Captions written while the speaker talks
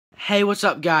Hey, what's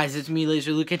up, guys? It's me,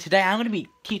 Laser Luke, and today I'm going to be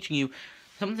teaching you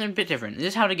something a bit different. This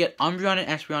is how to get Umbreon and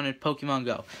Espeon in Pokemon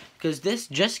Go. Because this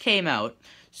just came out,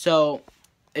 so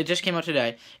it just came out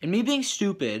today. And me being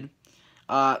stupid,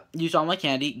 used all my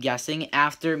candy, guessing,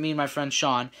 after me and my friend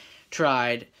Sean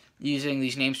tried using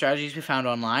these name strategies we found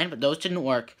online, but those didn't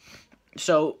work.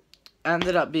 So, I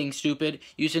ended up being stupid,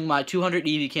 using my 200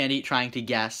 EV candy, trying to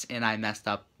guess, and I messed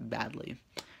up badly.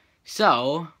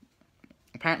 So,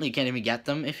 apparently you can't even get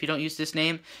them if you don't use this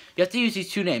name. You have to use these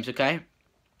two names, okay?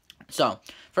 So,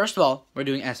 first of all, we're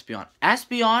doing Espeon.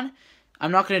 Espeon,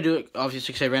 I'm not going to do it,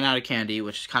 obviously, because I ran out of candy,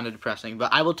 which is kind of depressing.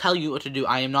 But I will tell you what to do.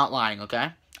 I am not lying,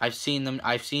 okay? I've seen them.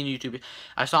 I've seen YouTube.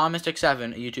 I saw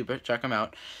Mystic7, a YouTuber. Check him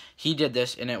out. He did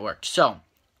this, and it worked. So,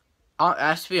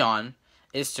 Espeon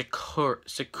is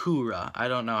Sakura. I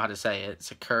don't know how to say it.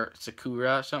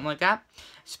 Sakura, something like that.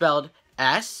 Spelled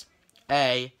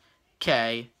S-A-K-U-R-A.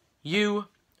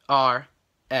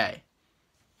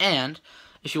 And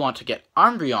if you want to get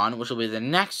Umbreon, which will be the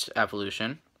next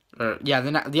evolution,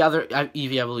 the other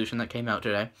EV evolution that came out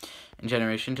today in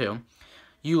Generation 2,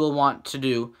 you will want to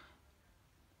do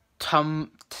Tamao.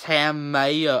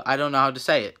 I don't know how to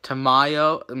say it.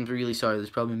 Tamao. I'm really sorry. This is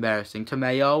probably embarrassing.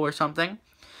 Tamao or something.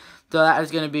 So that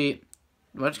is going to be,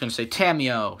 I'm just going to say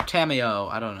Tamao.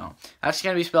 Tamao. I don't know. That's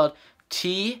going to be spelled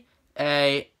T-A-M-A-O.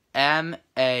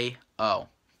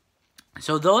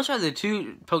 So those are the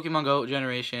two Pokemon Go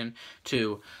Generation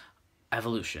 2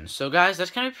 evolutions. So guys,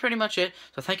 that's going to be pretty much it.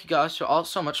 So thank you guys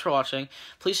so much for watching.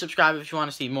 Please subscribe if you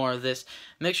want to see more of this.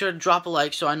 Make sure to drop a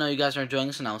like so I know you guys are enjoying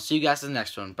this, and I will see you guys in the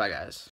next one. Bye guys.